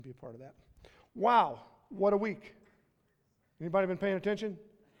be a part of that. Wow, what a week. Anybody been paying attention?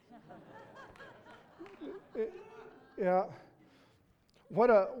 Yeah. What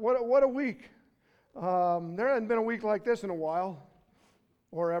a week. There hasn't been a week like this in a while,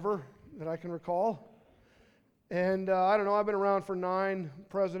 or ever, that I can recall. And I don't know, I've been around for 9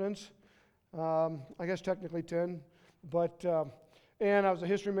 presidents. I guess technically 10. But, and I was a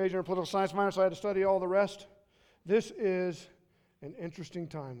history major and political science minor, so I had to study all the rest. This is an interesting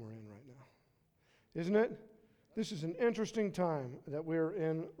time we're in right now. Isn't it? This is an interesting time that we're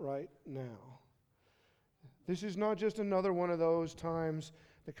in right now. This is not just another one of those times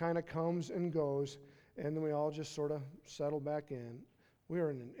that kind of comes and goes, and then we all just sort of settle back in. We are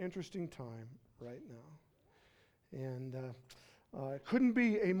in an interesting time right now. And it couldn't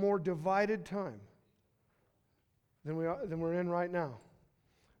be a more divided time than we're in right now.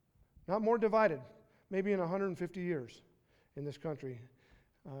 Not more divided. Maybe in 150 years in this country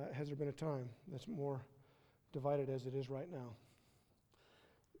has there been a time that's more divided as it is right now.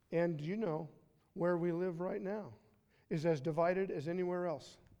 And do you know where we live right now is as divided as anywhere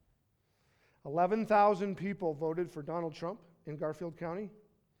else? 11,000 people voted for Donald Trump in Garfield County,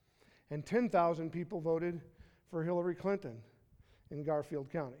 and 10,000 people voted for Hillary Clinton in Garfield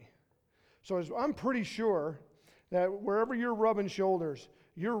County. So I'm pretty sure that wherever you're rubbing shoulders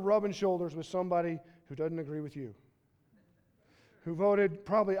with somebody who doesn't agree with you, who voted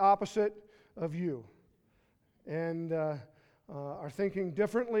probably opposite of you, and are thinking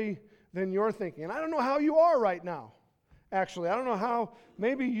differently than you're thinking. And I don't know how you are right now, actually. I don't know how,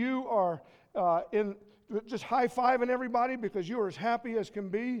 maybe you are just high-fiving everybody because you are as happy as can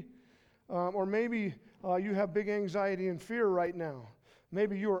be, or maybe you have big anxiety and fear right now.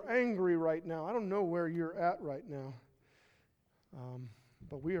 Maybe you are angry right now. I don't know where you're at right now.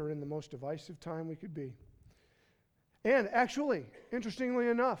 But we are in the most divisive time we could be. And actually, interestingly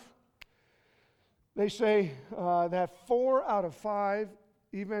enough, they say that 4 out of 5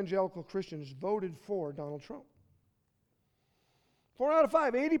 evangelical Christians voted for Donald Trump. 4 out of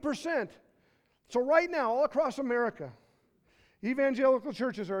 5, 80%. So right now, all across America, evangelical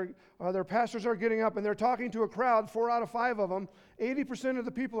churches their pastors are getting up and they're talking to a crowd, 4 out of 5 of them. 80% of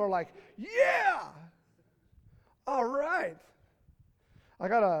the people are like, yeah, all right. I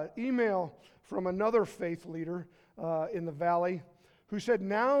got an email from another faith leader in the valley who said,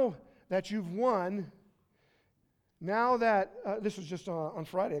 now that you've won, now that, this was just on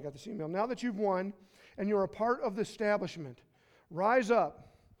Friday, I got this email, now that you've won and you're a part of the establishment, rise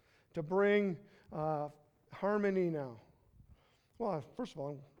up to bring harmony now. Well, first of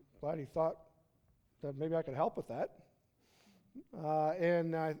all, I'm glad he thought that maybe I could help with that.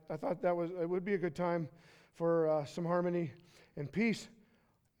 And I thought it would be a good time for some harmony and peace.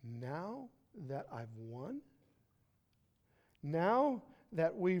 Now that I've won, now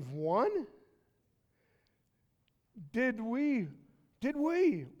that we've won, did we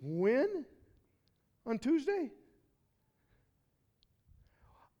win on Tuesday?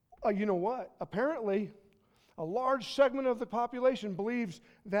 You know what? Apparently, a large segment of the population believes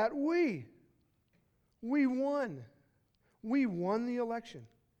that we won. We won the election.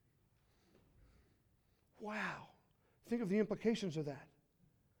 Wow. Think of the implications of that.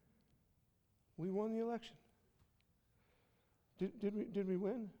 We won the election. Did we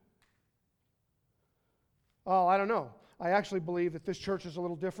win? Oh, I don't know. I actually believe that this church is a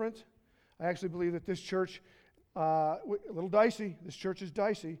little different. I actually believe that this church, a little dicey. This church is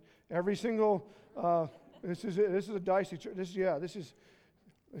dicey. Every single, this is a dicey church. This is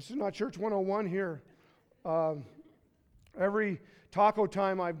not Church 101 here. Every taco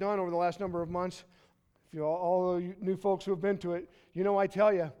time I've done over the last number of months, if you all you new folks who have been to it, I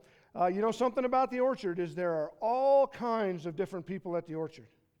tell you, something about the Orchard is there are all kinds of different people at the Orchard.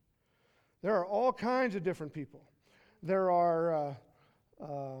 There are all kinds of different people. There are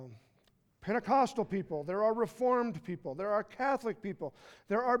Pentecostal people. There are Reformed people. There are Catholic people.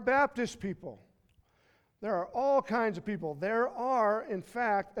 There are Baptist people. There are all kinds of people. There are, in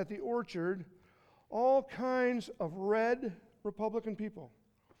fact, at the Orchard, all kinds of red Republican people.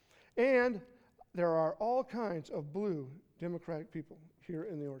 And there are all kinds of blue Democratic people here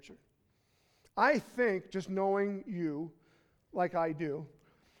in the Orchard. I think, just knowing you like I do,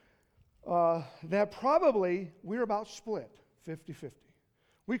 that probably we're about split, 50-50.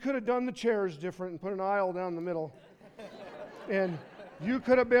 We could have done the chairs different and put an aisle down the middle. And you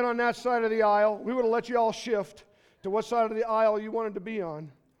could have been on that side of the aisle. We would have let you all shift to what side of the aisle you wanted to be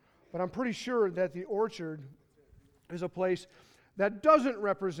on. But I'm pretty sure that the Orchard is a place that doesn't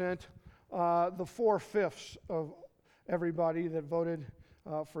represent the 4/5 of everybody that voted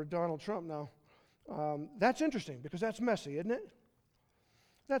for Donald Trump. Now, that's interesting because that's messy, isn't it?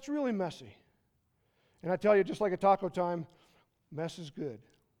 That's really messy. And I tell you, just like a taco time, mess is good.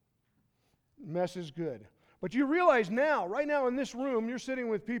 Mess is good. But you realize now, right now in this room, you're sitting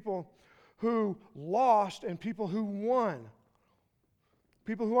with people who lost and people who won.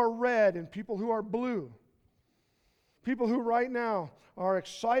 People who are red and people who are blue. People who right now are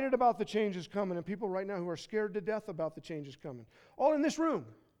excited about the changes coming and people right now who are scared to death about the changes coming. All in this room,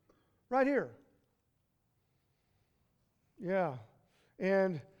 right here. Yeah.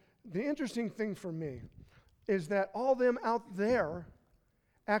 And the interesting thing for me is that all them out there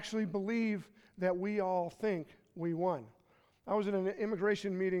actually believe that we all think we won. I was in an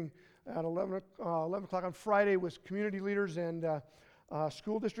immigration meeting at 11 o'clock on Friday with community leaders and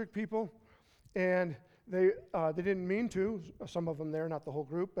school district people, and they didn't mean to, some of them there, not the whole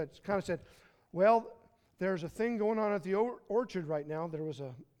group, but kind of said, well, there's a thing going on at the orchard right now. There was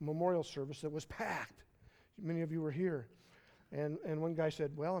a memorial service that was packed. Many of you were here. And one guy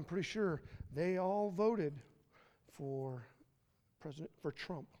said, well, I'm pretty sure they all voted for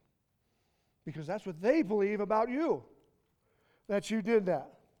Trump. Because that's what they believe about you, that you did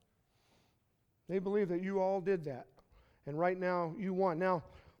that. They believe that you all did that. And right now, you won. Now,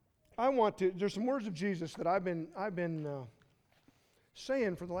 there's some words of Jesus that I've been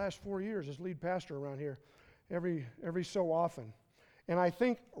saying for the last 4 years as lead pastor around here, every so often. And I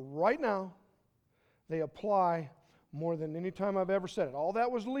think right now, they apply more than any time I've ever said it. All that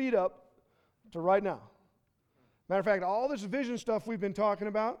was lead up to right now. Matter of fact, all this vision stuff we've been talking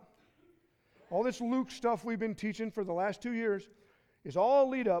about, all this Luke stuff we've been teaching for the last 2 years, is all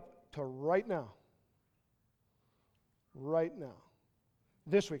lead up to right now. Right now.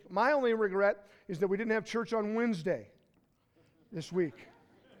 This week. My only regret is that we didn't have church on Wednesday this week.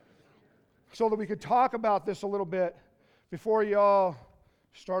 So that we could talk about this a little bit before y'all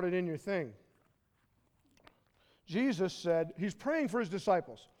started in your thing. Jesus said, he's praying for his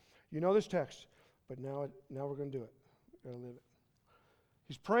disciples. You know this text, but now we're going to do it. We're going to live it.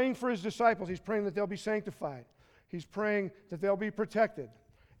 He's praying for his disciples. He's praying that they'll be sanctified. He's praying that they'll be protected.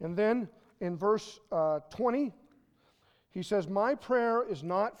 And then in verse 20, he says, my prayer is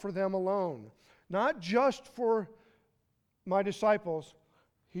not for them alone. Not just for my disciples.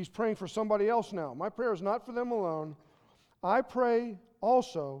 He's praying for somebody else now. My prayer is not for them alone. I pray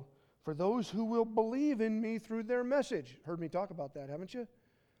also for those who will believe in me through their message. Heard me talk about that, haven't you?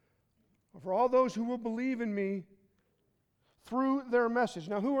 For all those who will believe in me through their message.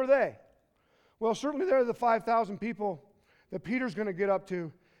 Now, who are they? Well, certainly they're the 5,000 people that Peter's going to get up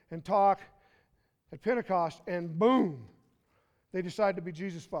to and talk at Pentecost, and boom, they decide to be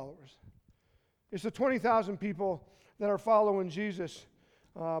Jesus followers. It's the 20,000 people that are following Jesus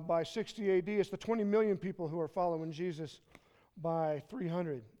by 60 AD. It's the 20 million people who are following Jesus by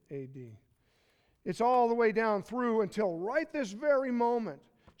 300 AD. It's all the way down through until right this very moment.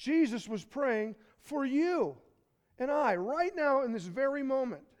 Jesus was praying for you and I, right now in this very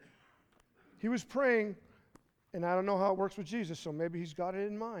moment. He was praying, and I don't know how it works with Jesus, so maybe he's got it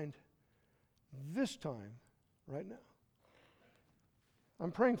in mind. This time, right now.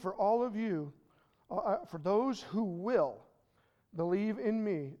 I'm praying for all of you, for those who will believe in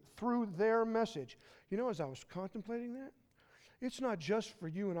me through their message. You know, as I was contemplating that, it's not just for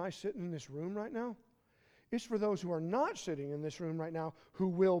you and I sitting in this room right now. It's for those who are not sitting in this room right now who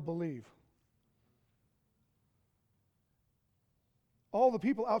will believe. All the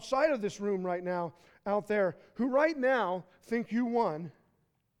people outside of this room right now, out there, who right now think you won,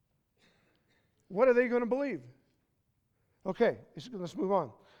 what are they going to believe? Okay, let's move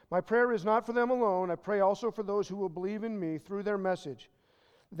on. My prayer is not for them alone. I pray also for those who will believe in me through their message,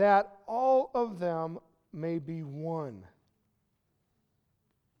 that all of them may be one.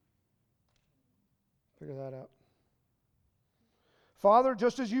 Figure that out. Father,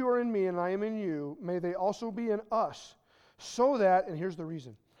 just as you are in me and I am in you, may they also be in us, so that, and here's the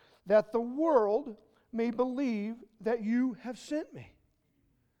reason, that the world may believe that you have sent me.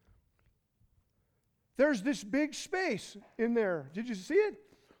 There's this big space in there. Did you see it?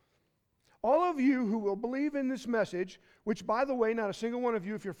 All of you who will believe in this message, which, by the way, not a single one of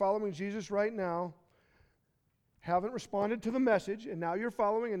you, if you're following Jesus right now, haven't responded to the message, and now you're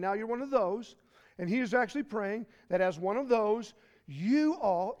following, and now you're one of those. And he is actually praying that as one of those, you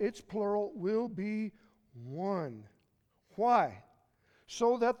all, it's plural, will be one. Why?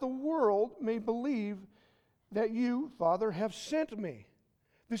 So that the world may believe that you, Father, have sent me.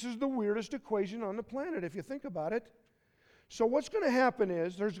 This is the weirdest equation on the planet, if you think about it. So what's going to happen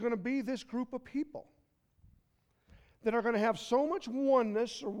is there's going to be this group of people that are going to have so much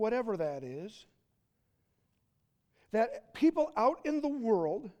oneness, or whatever that is, that people out in the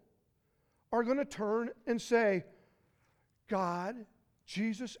world are going to turn and say, God,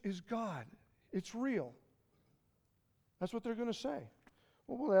 Jesus is God. It's real. That's what they're going to say.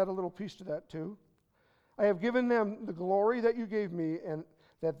 Well, we'll add a little piece to that too. I have given them the glory that you gave me, and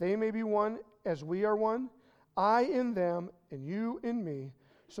that they may be one as we are one. I in them, and you in me,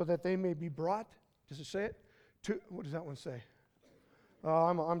 so that they may be brought, does it say it? What does that one say?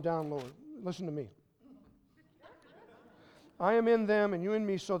 I'm down lower. Listen to me. I am in them, and you in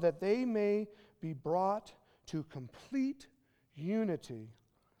me, so that they may be brought to complete unity.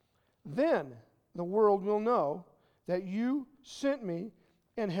 Then the world will know that you sent me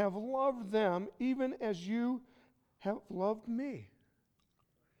and have loved them even as you have loved me.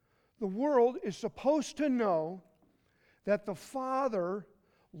 The world is supposed to know that the Father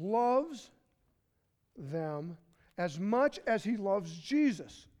loves them as much as he loves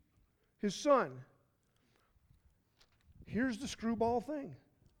Jesus, his Son. Here's the screwball thing.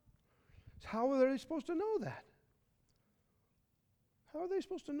 How are they supposed to know that? How are they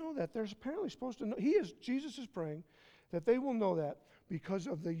supposed to know that? They're apparently supposed to know. Jesus is praying that they will know that because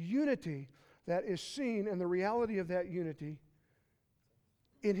of the unity that is seen and the reality of that unity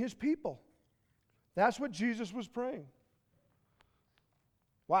in his people. That's what Jesus was praying.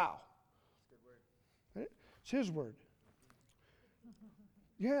 Wow. It's his word.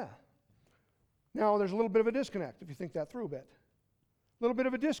 Yeah. Now, there's a little bit of a disconnect if you think that through a bit. A little bit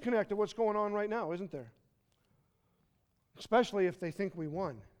of a disconnect of what's going on right now, isn't there? Especially if they think we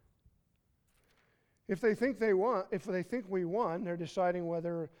won. If they think we won, they're deciding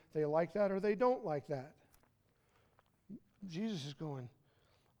whether they like that or they don't like that. Jesus is going,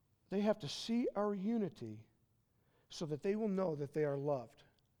 they have to see our unity so that they will know that they are loved.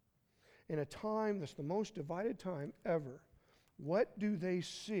 In a time that's the most divided time ever, what do they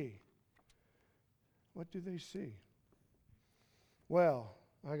see? What do they see? Well,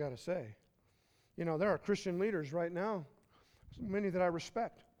 I got to say, there are Christian leaders right now, many that I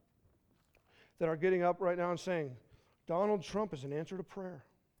respect, that are getting up right now and saying, Donald Trump is an answer to prayer.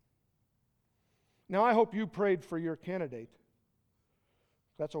 Now, I hope you prayed for your candidate.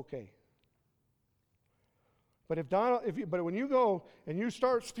 That's okay. But but when you go and you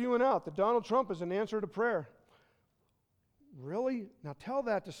start spewing out that Donald Trump is an answer to prayer, really? Now tell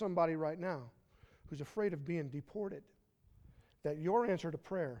that to somebody right now who's afraid of being deported. That your answer to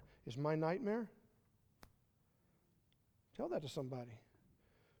prayer is my nightmare. Tell that to somebody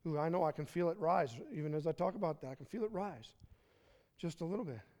who I know I can feel it rise. Even as I talk about that, I can feel it rise just a little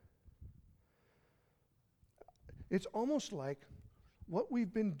bit. It's almost like what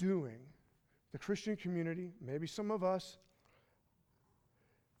we've been doing, the Christian community, maybe some of us,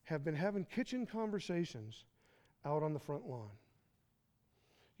 have been having kitchen conversations out on the front lawn.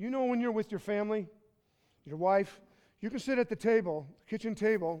 When you're with your family, your wife, you can sit at the table, kitchen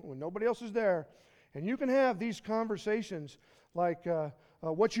table, when nobody else is there, and you can have these conversations like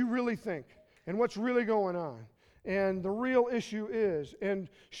what you really think and what's really going on and the real issue is, and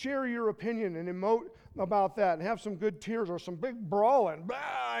share your opinion and emote about that and have some good tears or some big brawling.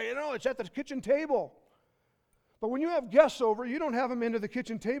 It's at the kitchen table. But when you have guests over, you don't have them into the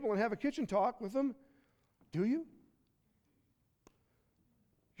kitchen table and have a kitchen talk with them, do you?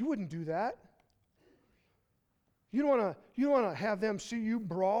 You wouldn't do that. You don't want to have them see you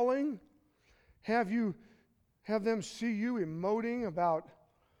brawling, have them see you emoting about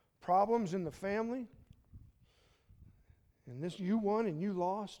problems in the family, and this you won and you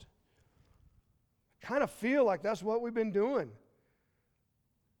lost. I kind of feel like that's what we've been doing.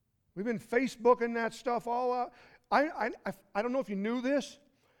 We've been Facebooking that stuff all out. I don't know if you knew this.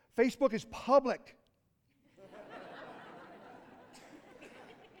 Facebook is public.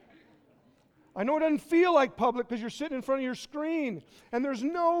 I know it doesn't feel like public because you're sitting in front of your screen and there's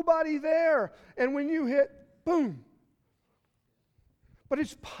nobody there. And when you hit, boom. But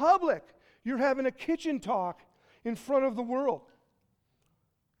it's public. You're having a kitchen talk in front of the world.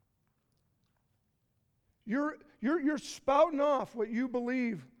 You're spouting off what you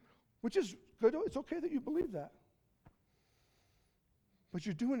believe, which is good. It's okay that you believe that. But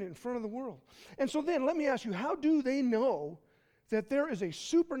you're doing it in front of the world. And so then let me ask you, how do they know that there is a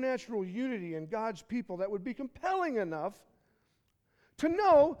supernatural unity in God's people that would be compelling enough to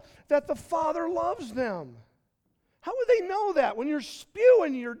know that the Father loves them? How would they know that when you're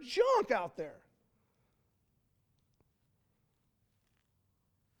spewing your junk out there?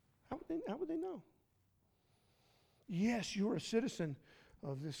 How would they know? Yes, you're a citizen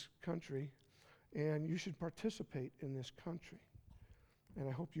of this country, and you should participate in this country. And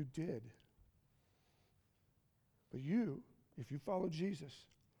I hope you did. But you, if you follow Jesus,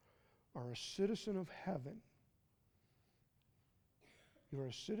 are a citizen of heaven. You are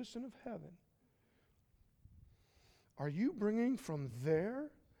a citizen of heaven. Are you bringing from there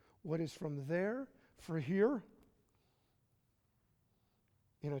what is from there for here?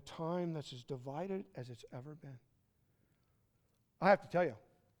 In a time that's as divided as it's ever been. I have to tell you,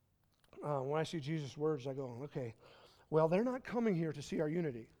 when I see Jesus' words, I go, okay, well, they're not coming here to see our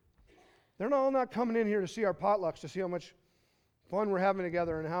unity. They're all not coming in here to see our potlucks, to see how much fun we're having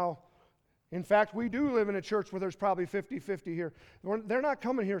together and how, in fact, we do live in a church where there's probably 50-50 here. They're not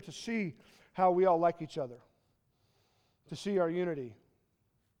coming here to see how we all like each other, to see our unity,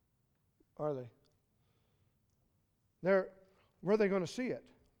 are they? Where are they going to see it?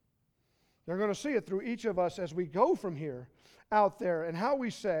 They're going to see it through each of us as we go from here out there, and how we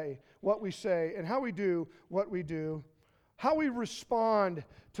say what we say, and how we do what we do, how we respond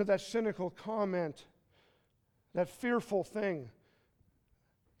to that cynical comment, that fearful thing,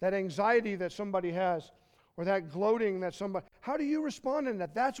 that anxiety that somebody has, or that gloating that somebody, how do you respond in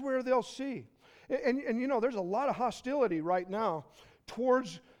that? That's where they'll see. And you know, there's a lot of hostility right now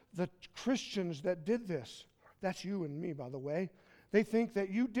towards the Christians that did this. That's you and me, by the way. They think that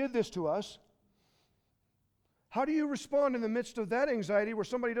you did this to us. How do you respond in the midst of that anxiety where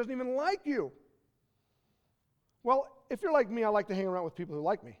somebody doesn't even like you? Well, if you're like me, I like to hang around with people who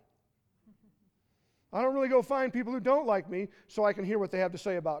like me. I don't really go find people who don't like me so I can hear what they have to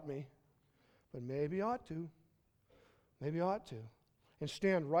say about me. But maybe ought to. Maybe ought to. And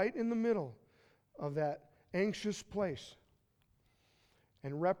stand right in the middle of that anxious place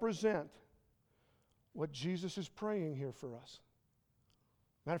and represent what Jesus is praying here for us.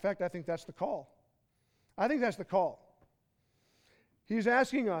 Matter of fact, I think that's the call. I think that's the call. He's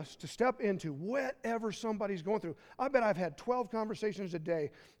asking us to step into whatever somebody's going through. I bet I've had 12 conversations a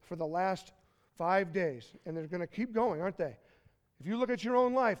day for the last 5 days, and they're going to keep going, aren't they? If you look at your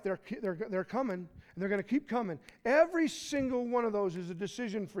own life, they're coming, and they're going to keep coming. Every single one of those is a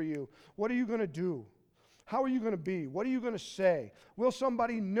decision for you. What are you going to do? How are you going to be? What are you going to say? Will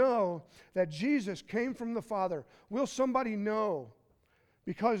somebody know that Jesus came from the Father? Will somebody know,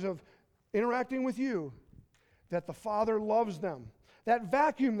 because of interacting with you, that the Father loves them? That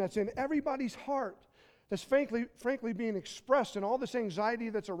vacuum that's in everybody's heart, that's frankly being expressed in all this anxiety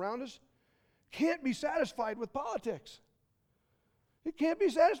that's around us, can't be satisfied with politics. It can't be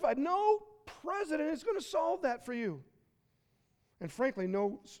satisfied. No president is going to solve that for you. And frankly,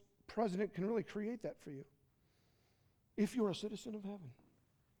 no president can really create that for you if you're a citizen of heaven.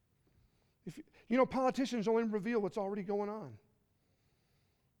 Politicians only reveal what's already going on.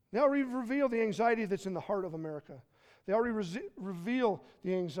 They already reveal the anxiety that's in the heart of America. They already reveal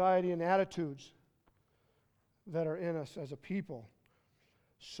the anxiety and attitudes that are in us as a people.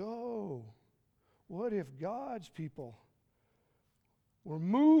 So, what if God's people were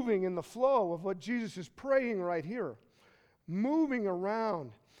moving in the flow of what Jesus is praying right here? Moving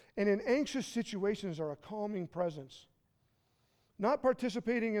around, and in anxious situations are a calming presence. Not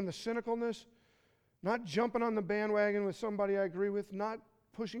participating in the cynicalness, not jumping on the bandwagon with somebody I agree with, not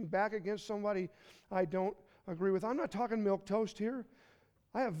pushing back against somebody I don't agree with. I'm not talking milquetoast here.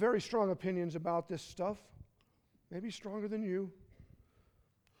 I have very strong opinions about this stuff, maybe stronger than you.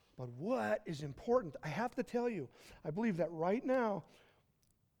 But what is important, I have to tell you, I believe that right now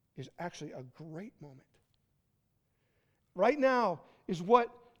is actually a great moment. Right now is what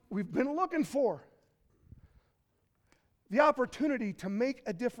we've been looking for. The opportunity to make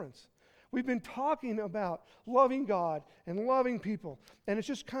a difference. We've been talking about loving God and loving people, and it's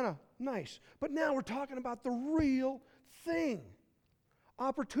just kind of nice. But now we're talking about the real thing.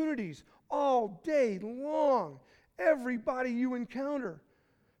 Opportunities all day long. Everybody you encounter,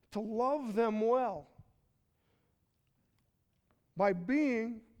 to love them well by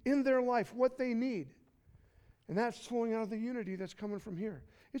being in their life what they need. And that's flowing out of the unity that's coming from here.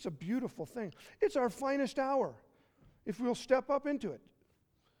 It's a beautiful thing. It's our finest hour if we'll step up into it.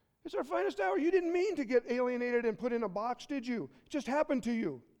 It's our finest hour. You didn't mean to get alienated and put in a box, did you? It just happened to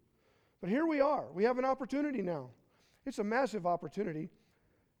you. But here we are. We have an opportunity now. It's a massive opportunity.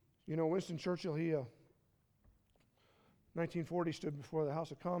 You know, Winston Churchill, 1940 stood before the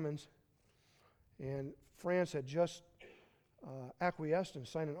House of Commons, and France had just acquiesced and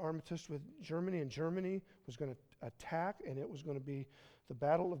signed an armistice with Germany, and Germany was going to attack, and it was going to be the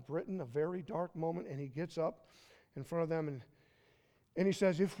Battle of Britain, a very dark moment. And he gets up in front of them, and he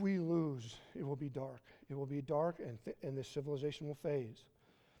says, if we lose, it will be dark. It will be dark, and this civilization will phase.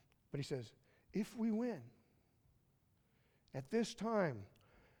 But he says, if we win, at this time,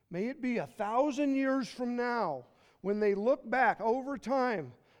 may it be 1,000 years from now, when they look back over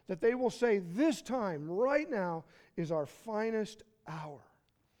time, that they will say, this time, right now, is our finest hour.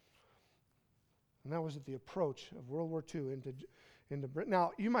 And that was at the approach of World War II into Britain.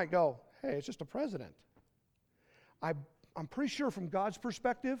 Now, you might go, hey, it's just a president. I'm pretty sure from God's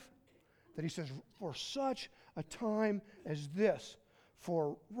perspective that he says, for such a time as this,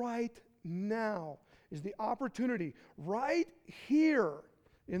 for right now is the opportunity, right here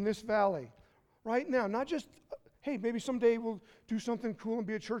in this valley, right now, not just, hey, maybe someday we'll do something cool and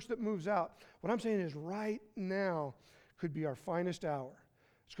be a church that moves out. What I'm saying is right now could be our finest hour.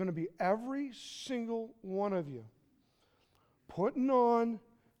 It's going to be every single one of you putting on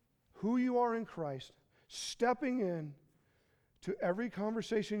who you are in Christ, stepping in to every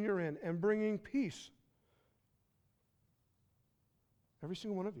conversation you're in and bringing peace. Every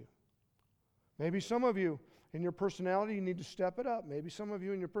single one of you. Maybe some of you in your personality, you need to step it up. Maybe some of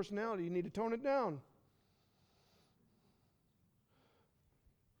you in your personality, you need to tone it down.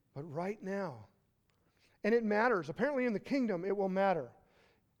 But right now, and it matters. Apparently in the kingdom, it will matter.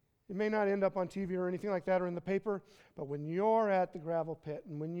 It may not end up on TV or anything like that or in the paper, but when you're at the gravel pit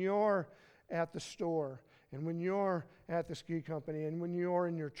and when you're at the store and when you're at the ski company and when you're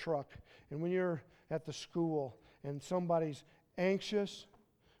in your truck and when you're at the school and somebody's anxious,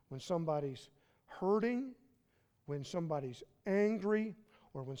 when somebody's hurting, when somebody's angry,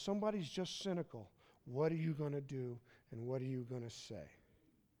 or when somebody's just cynical, what are you going to do and what are you going to say?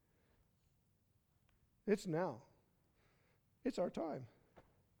 It's now. It's our time.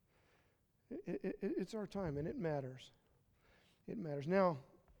 It's our time, and it matters. It matters. Now,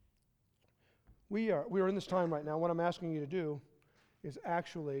 we are in this time right now. What I'm asking you to do is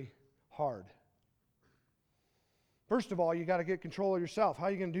actually hard. First of all, you got to get control of yourself. How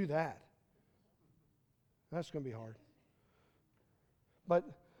are you going to do that? That's going to be hard. But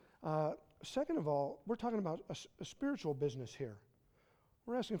second of all, we're talking about a spiritual business here.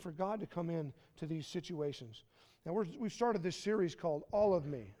 We're asking for God to come in to these situations. Now, we've started this series called All of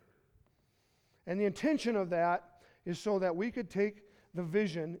Me. And the intention of that is so that we could take the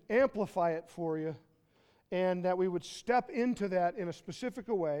vision, amplify it for you, and that we would step into that in a specific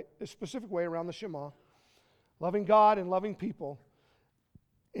way around the Shema, loving God and loving people.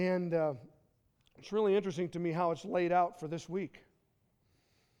 And it's really interesting to me how it's laid out for this week.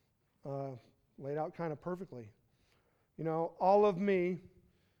 Laid out kind of perfectly. You know, all of me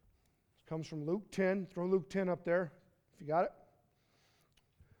comes from Luke 10. Throw Luke 10 up there if you got it.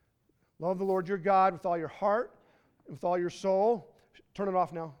 Love the Lord your God with all your heart and with all your soul. Turn it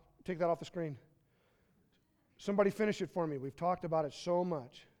off now. Take that off the screen. Somebody finish it for me. We've talked about it so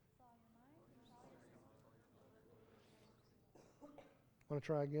much. Want to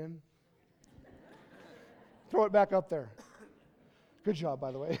try again? Throw it back up there. Good job,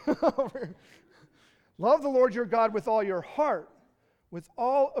 by the way. Love the Lord your God with all your heart, with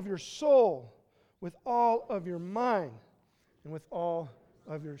all of your soul, with all of your mind, and with all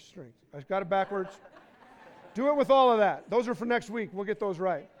of your strength. I got it backwards. Do it with all of that. Those are for next week. We'll get those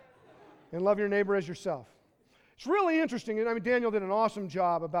right. And love your neighbor as yourself. It's really interesting. I mean, Daniel did an awesome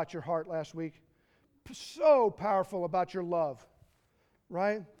job about your heart last week. So powerful about your love,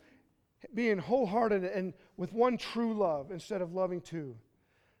 right? Being wholehearted and with one true love instead of loving two.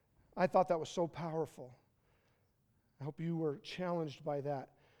 I thought that was so powerful. I hope you were challenged by that.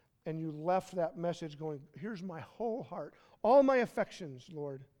 And you left that message going, here's my whole heart. All my affections,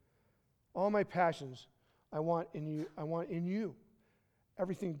 Lord. All my passions I want in you. I want in you.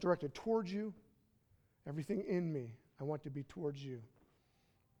 Everything directed towards you. Everything in me, I want to be towards you.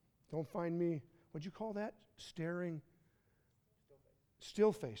 Don't find me, what'd you call that? Staring?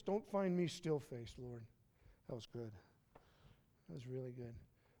 Still-faced. Don't find me still-faced, Lord. That was good. That was really good.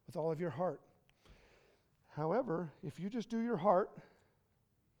 With all of your heart. However, if you just do your heart,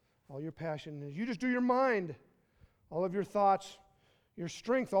 all your passion, if you just do your mind, all of your thoughts, your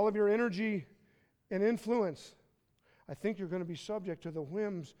strength, all of your energy and influence, I think you're going to be subject to the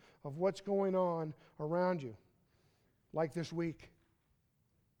whims of what's going on around you, like this week.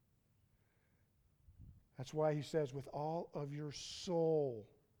 That's why he says, with all of your soul.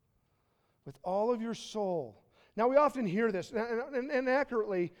 With all of your soul. Now, we often hear this, and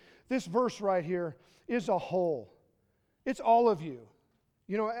accurately, this verse right here is a whole. It's all of you.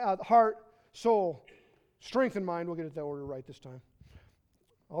 You know, heart, soul, strength, and mind. We'll get it that order right this time.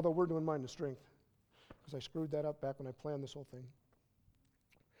 Although we're doing mind and strength, because I screwed that up back when I planned this whole thing.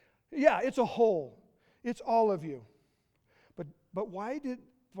 Yeah, it's a whole. It's all of you. But why did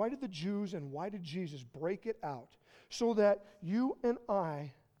the Jews and why did Jesus break it out? So that you and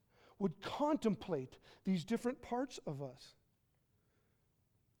I would contemplate these different parts of us.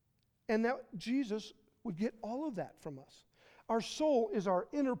 And that Jesus would get all of that from us. Our soul is our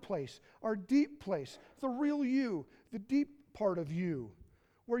inner place, our deep place, the real you, the deep part of you,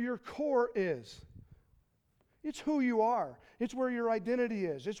 where your core is. It's who you are. It's where your identity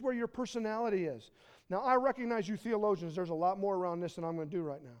is. It's where your personality is. Now, I recognize you theologians, there's a lot more around this than I'm going to do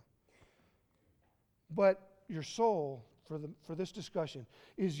right now. But your soul, for this discussion,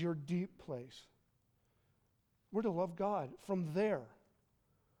 is your deep place. We're to love God from there.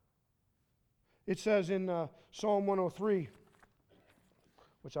 It says in Psalm 103,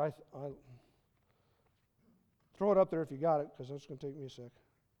 which I throw it up there if you got it, because that's going to take me a sec.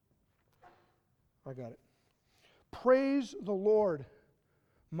 I got it. Praise the Lord,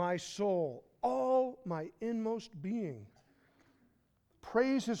 my soul, all my inmost being.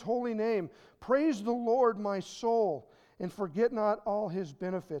 Praise his holy name. Praise the Lord, my soul, and forget not all his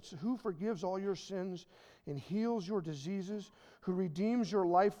benefits, who forgives all your sins and heals your diseases, who redeems your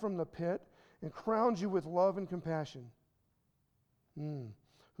life from the pit and crowns you with love and compassion, who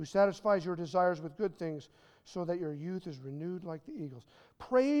satisfies your desires with good things so that your youth is renewed like the eagles.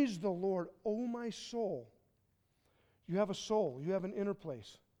 Praise the Lord, O my soul. You have a soul. You have an inner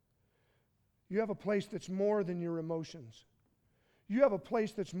place. You have a place that's more than your emotions. You have a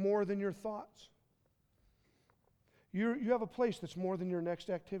place that's more than your thoughts. You have a place that's more than your next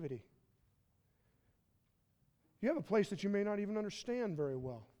activity. You have a place that you may not even understand very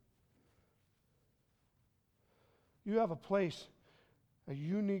well. You have a place, a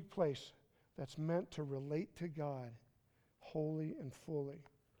unique place, that's meant to relate to God wholly and fully.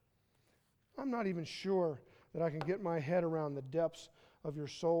 I'm not even sure that I can get my head around the depths of your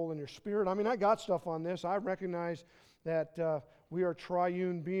soul and your spirit. I mean, I got stuff on this. I recognize that we are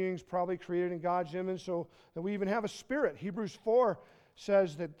triune beings, probably created in God's image, so that we even have a spirit. Hebrews 4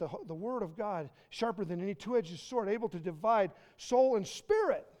 says that the Word of God, sharper than any two-edged sword, able to divide soul and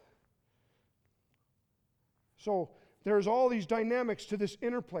spirit. So there's all these dynamics to this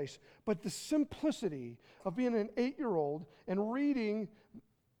inner place. But the simplicity of being an 8-year-old and reading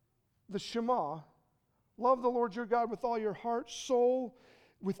the Shema, love the Lord your God with all your heart, soul,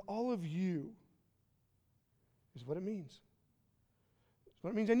 with all of you, is what it means. It's what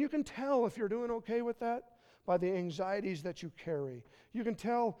it means. And you can tell if you're doing okay with that by the anxieties that you carry. You can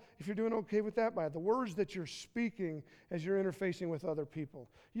tell if you're doing okay with that by the words that you're speaking as you're interfacing with other people.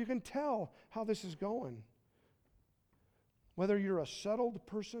 You can tell how this is going. Whether you're a settled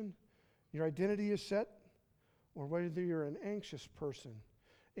person, your identity is set, or whether you're an anxious person.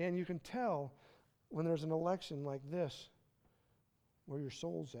 And you can tell when there's an election like this where your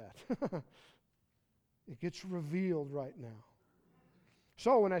soul's at. It gets revealed right now.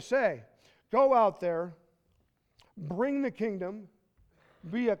 So when I say, go out there, bring the kingdom,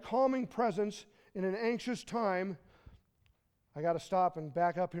 be a calming presence in an anxious time, I got to stop and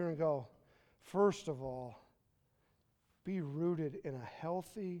back up here and go, first of all, be rooted in a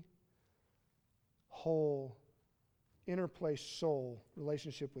healthy, whole, inner place soul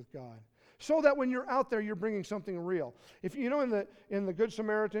relationship with God. So that when you're out there, you're bringing something real. If you know in the Good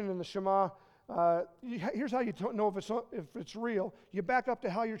Samaritan and the Shema, here's how you know if it's real. You back up to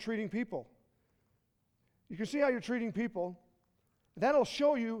how you're treating people. You can see how you're treating people. That'll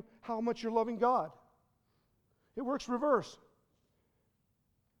show you how much you're loving God. It works reverse.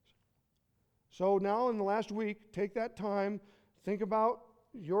 So now in the last week, take that time, think about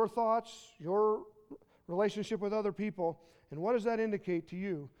your thoughts, your relationship with other people, and what does that indicate to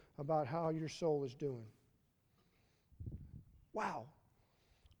you about how your soul is doing? Wow.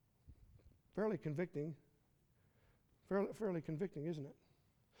 Fairly convicting. Fairly convicting, isn't it?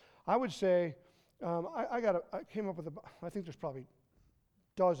 I would say, I came up with, I think there's probably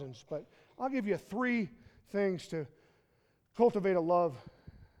dozens, but I'll give you 3 things to cultivate a love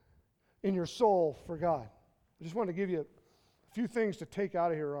in your soul for God. I just wanted to give you a few things to take out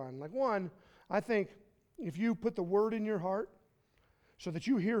of here on. Like one, I think if you put the Word in your heart so that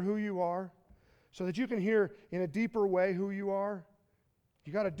you hear who you are, so that you can hear in a deeper way who you are,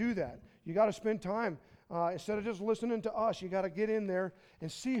 you got to do that. You got to spend time. Instead of just listening to us, you got to get in there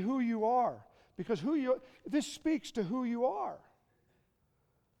and see who you are. Because this speaks to who you are.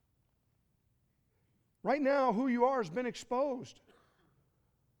 Right now, who you are has been exposed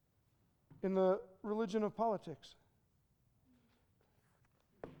in the religion of politics.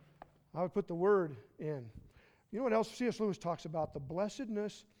 I would put the Word in. You know what else C.S. Lewis talks about? The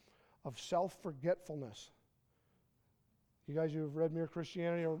blessedness of self-forgetfulness. You guys who have read Mere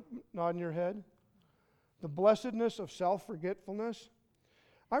Christianity are nodding your head. The blessedness of self-forgetfulness.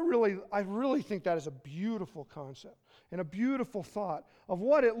 I really think that is a beautiful concept and a beautiful thought of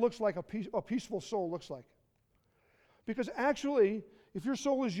what it looks like a peaceful soul looks like. Because actually, if your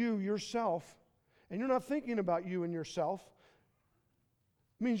soul is you, yourself, and you're not thinking about you and yourself,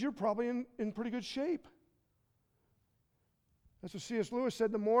 it means you're probably in pretty good shape. That's what C.S. Lewis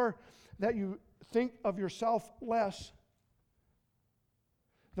said. The more that you think of yourself less,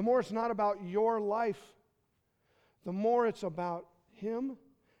 The more it's not about your life, the more it's about Him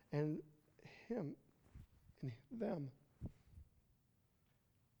and them.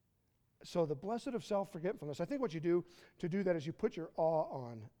 So the blessed of self-forgetfulness, I think what you do to do that is you put your awe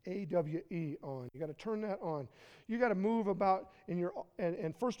on, A-W-E on. You got to turn that on. You got to move about in your,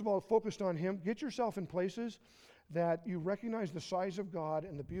 and first of all, focused on Him. Get yourself in places that you recognize the size of God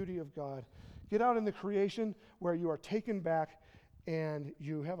and the beauty of God. Get out in the creation where you are taken back and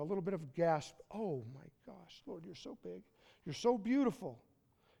you have a little bit of gasp. Oh my gosh, Lord, you're so big. You're so beautiful.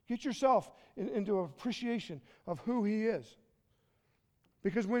 Get yourself into appreciation of who He is.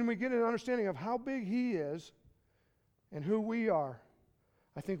 Because when we get an understanding of how big He is and who we are,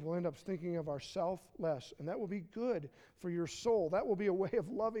 I think we'll end up thinking of ourselves less. And that will be good for your soul. That will be a way of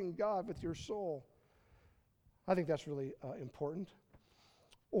loving God with your soul. I think that's really important.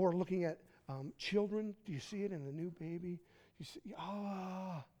 Or looking at children. Do you see it in the new baby? You see,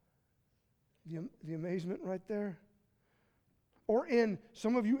 the amazement right there. Or in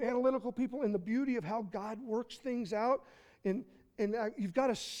some of you analytical people, in the beauty of how God works things out. And you've got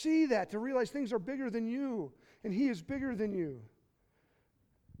to see that to realize things are bigger than you. And He is bigger than you.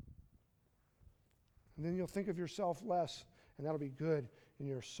 And then you'll think of yourself less. And that'll be good in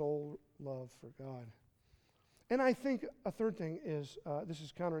your soul love for God. And I think a third thing is, this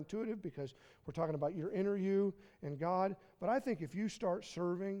is counterintuitive because we're talking about your inner you and God. But I think if you start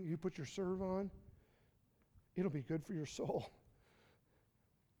serving, you put your serve on, it'll be good for your soul.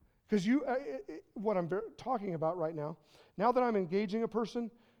 Because what I'm talking about right now that I'm engaging a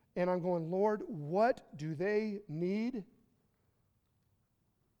person and I'm going, Lord, what do they need?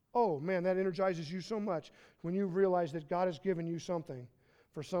 Oh, man, that energizes you so much when you realize that God has given you something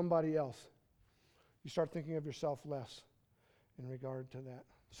for somebody else. You start thinking of yourself less in regard to that.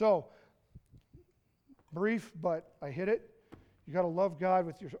 So, brief, but I hit it. You got to love God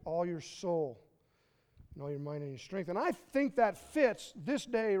with all your soul and all your mind and your strength. And I think that fits this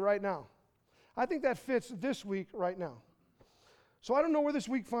day right now. I think that fits this week right now. So I don't know where this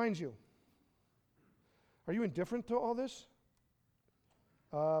week finds you. Are you indifferent to all this?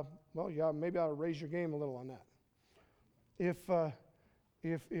 Well, yeah, maybe I'll raise your game a little on that.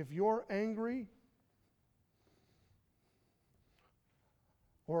 If you're angry,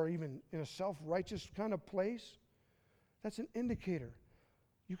 or even in a self-righteous kind of place, that's an indicator.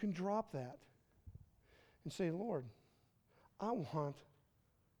 You can drop that and say, Lord, I want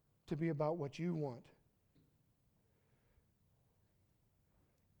to be about what you want.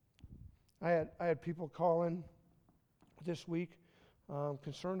 I had people call in this week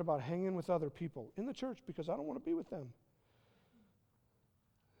concerned about hanging with other people in the church because I don't want to be with them.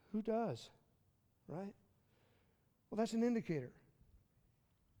 Who does? Right? Well, that's an indicator.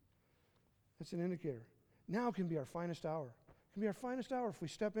 That's an indicator. Now can be our finest hour. It can be our finest hour if we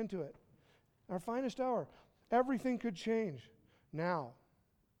step into it. Our finest hour. Everything could change now,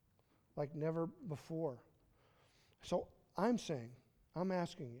 like never before. So I'm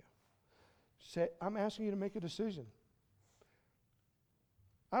asking you to make a decision.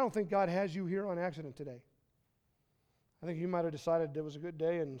 I don't think God has you here on accident today. I think you might have decided it was a good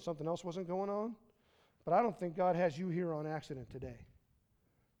day and something else wasn't going on. But I don't think God has you here on accident today.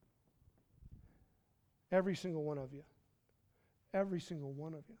 Every single one of you. Every single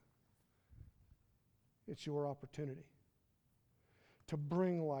one of you. It's your opportunity to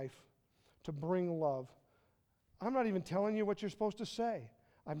bring life, to bring love. I'm not even telling you what you're supposed to say.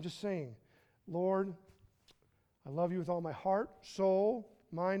 I'm just saying, Lord, I love you with all my heart, soul,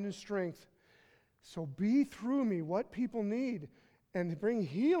 mind, and strength. So be through me what people need and bring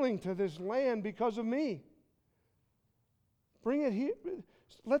healing to this land because of me. Bring it here.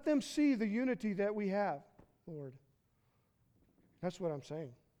 Let them see the unity that we have, Lord. That's what I'm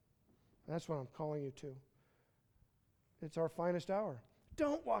saying. That's what I'm calling you to. It's our finest hour.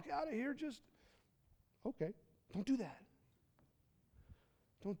 Don't walk out of here just, okay, don't do that.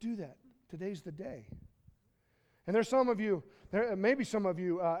 Don't do that. Today's the day. And there's some of you, maybe some of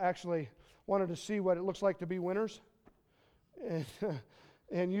you actually wanted to see what it looks like to be winners.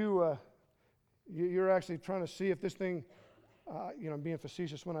 And you're actually trying to see if this thing, I'm being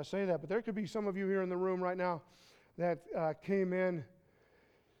facetious when I say that, but there could be some of you here in the room right now that came in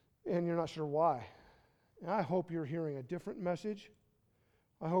and you're not sure why. And I hope you're hearing a different message.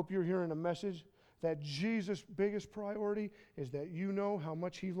 I hope you're hearing a message that Jesus' biggest priority is that you know how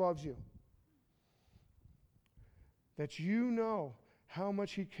much He loves you. That you know how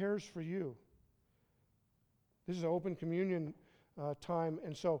much He cares for you. This is an open communion time,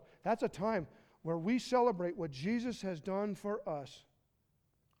 and so that's a time where we celebrate what Jesus has done for us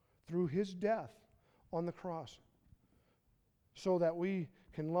through His death on the cross, so that we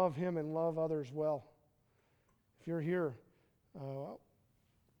can love Him and love others well. If you're here,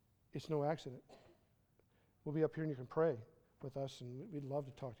 it's no accident. We'll be up here and you can pray with us, and we'd love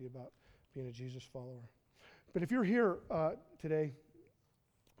to talk to you about being a Jesus follower. But if you're here today,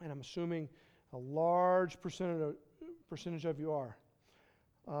 and I'm assuming a large percentage of you are,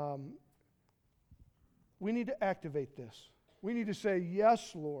 we need to activate this. We need to say,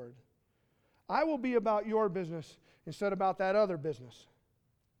 yes, Lord, I will be about your business instead of about that other business.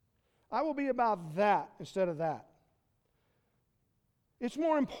 I will be about that instead of that. It's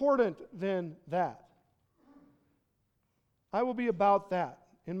more important than that. I will be about that.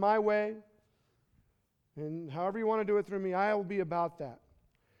 In my way, and however you want to do it through me, I will be about that.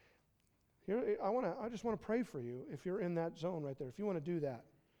 Here, I just want to pray for you if you're in that zone right there. If you want to do that.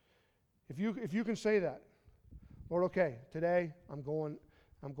 If you can say that, Lord, okay, today I'm going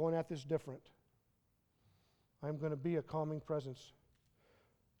at this different. I'm going to be a calming presence,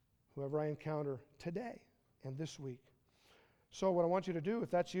 whoever I encounter today and this week. So what I want you to do, if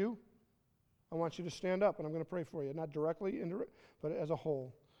that's you, I want you to stand up, and I'm going to pray for you, not directly, but as a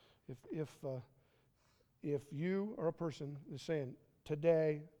whole. If you are a person that's saying,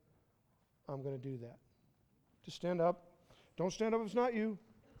 today I'm going to do that, just stand up. Don't stand up if it's not you,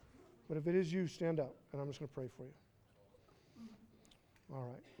 but if it is you, stand up, and I'm just going to pray for you. All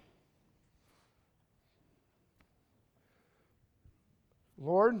right.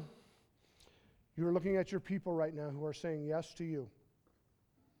 Lord, you are looking at your people right now who are saying yes to you.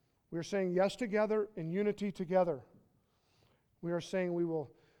 We are saying yes together in unity together. We are saying we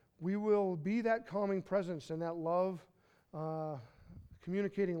will be that calming presence and that love,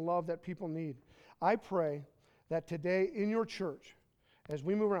 communicating love that people need. I pray that today in your church, as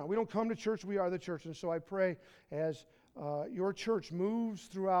we move around, we don't come to church, we are the church. And so I pray as your church moves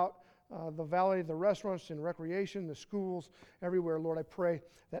throughout the valley, the restaurants and recreation, the schools, everywhere, Lord, I pray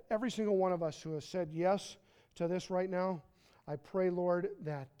that every single one of us who has said yes to this right now, I pray, Lord,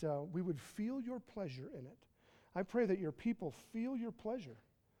 that we would feel your pleasure in it. I pray that your people feel your pleasure.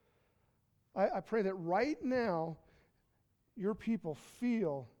 I pray that right now your people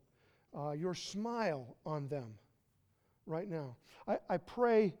feel your smile on them right now. I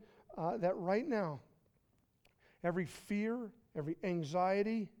pray that right now every fear, every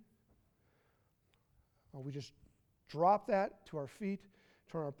anxiety, we just drop that to our feet,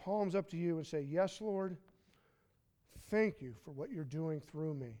 turn our palms up to you and say, yes, Lord, thank you for what you're doing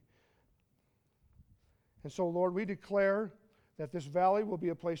through me. And so, Lord, we declare that this valley will be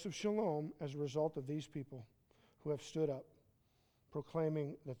a place of shalom as a result of these people who have stood up,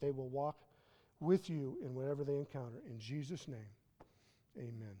 proclaiming that they will walk with you in whatever they encounter. In Jesus' name,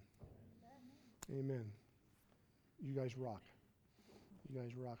 amen. Amen. You guys rock. You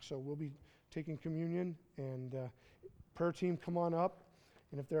guys rock. So we'll be taking communion, and prayer team, come on up.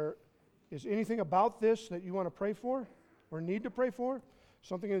 And if there is anything about this that you want to pray for or need to pray for,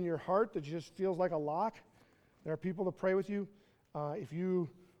 something in your heart that just feels like a lock, there are people to pray with you. If you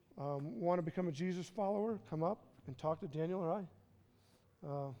want to become a Jesus follower, come up and talk to Daniel or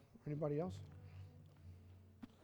I. Anybody else?